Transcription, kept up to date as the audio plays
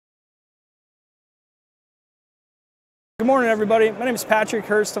Good morning, everybody. My name is Patrick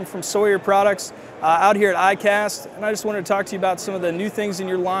Hurst. I'm from Sawyer Products out here at ICAST, and I just wanted to talk to you about some of the new things in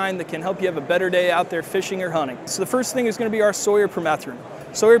your line that can help you have a better day out there fishing or hunting. So the first thing is going to be our Sawyer permethrin.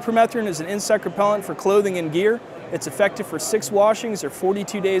 Sawyer permethrin is an insect repellent for clothing and gear. It's effective for 6 washings or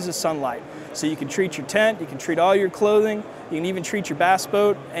 42 days of sunlight. So you can treat your tent, you can treat all your clothing, you can even treat your bass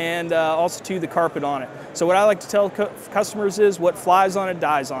boat, and also to the carpet on it. So what I like to tell customers is what flies on it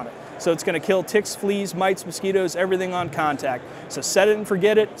dies on it. So it's going to kill ticks, fleas, mites, mosquitoes, everything on contact. So set it and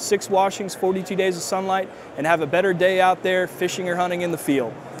forget it, 6 washings, 42 days of sunlight, and have a better day out there fishing or hunting in the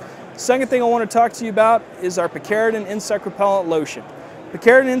field. Second thing I want to talk to you about is our picaridin insect repellent lotion.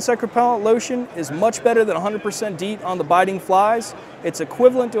 Picaridin insect repellent lotion is much better than 100% DEET on the biting flies. It's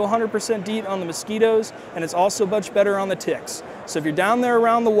equivalent to 100% DEET on the mosquitoes, and it's also much better on the ticks. So if you're down there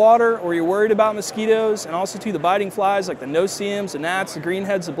around the water or you're worried about mosquitoes and also to the biting flies like the no-see-ums, the gnats, the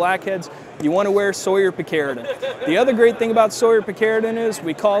greenheads, the blackheads, you want to wear Sawyer picaridin. The other great thing about Sawyer picaridin is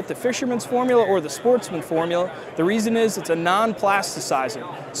we call it the fisherman's formula or the sportsman formula. The reason is it's a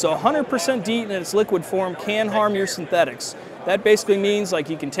non-plasticizer. So 100% DEET in its liquid form can harm your synthetics. That basically means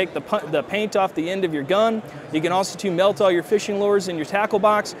like you can take the paint off the end of your gun. You can also melt all your fishing lures in your tackle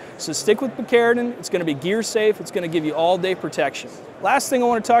box. So stick with picaridin. It's going to be gear safe. It's going to give you all day protection. Last thing I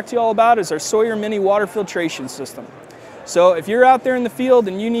want to talk to you all about is our Sawyer Mini water filtration system. So if you're out there in the field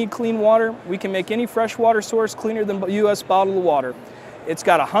and you need clean water, we can make any freshwater source cleaner than U.S. bottled water. It's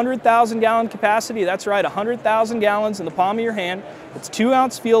got 100,000 gallon capacity. That's right, 100,000 gallons in the palm of your hand. It's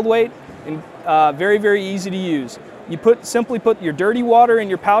 2-ounce field weight and very, very easy to use. You simply put your dirty water in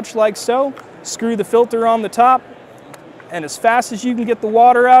your pouch like so, screw the filter on the top, and as fast as you can get the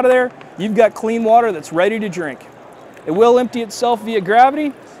water out of there, you've got clean water that's ready to drink. It will empty itself via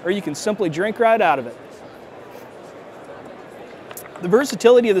gravity, or you can simply drink right out of it. The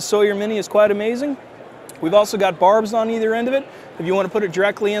versatility of the Sawyer Mini is quite amazing. We've also got barbs on either end of it if you want to put it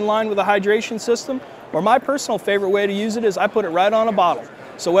directly in line with a hydration system, or my personal favorite way to use it is I put it right on a bottle.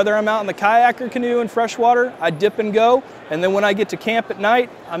 So whether I'm out in the kayak or canoe in freshwater, I dip and go, and then when I get to camp at night,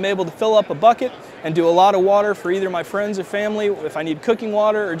 I'm able to fill up a bucket and do a lot of water for either my friends or family if I need cooking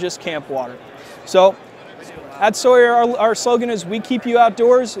water or just camp water. So at Sawyer, our slogan is we keep you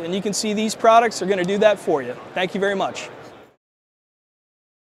outdoors, and you can see these products are going to do that for you. Thank you very much.